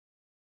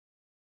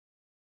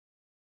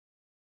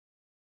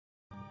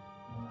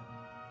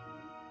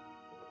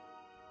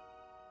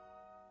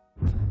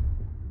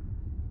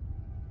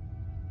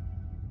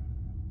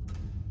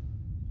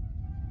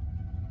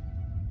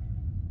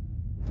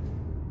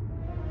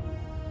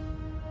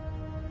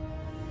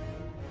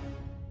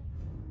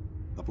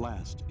The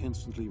blast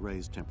instantly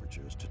raised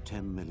temperatures to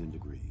 10 million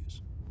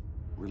degrees,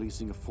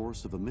 releasing a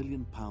force of 1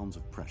 million pounds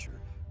of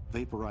pressure,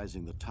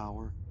 vaporizing the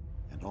tower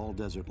and all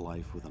desert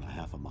life within a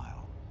half a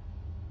mile.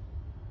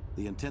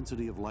 The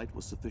intensity of light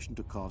was sufficient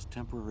to cause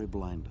temporary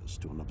blindness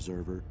to an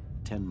observer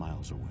 10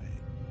 miles away.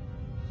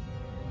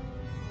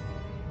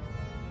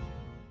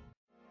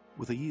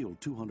 With a yield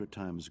 200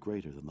 times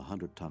greater than the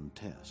 100-ton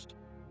test,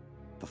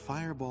 the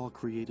fireball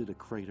created a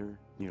crater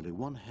nearly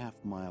 1/2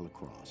 mile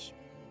across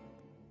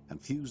and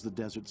fused the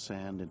desert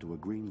sand into a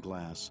green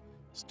glass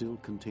still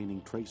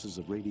containing traces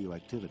of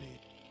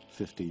radioactivity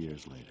 50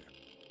 years later.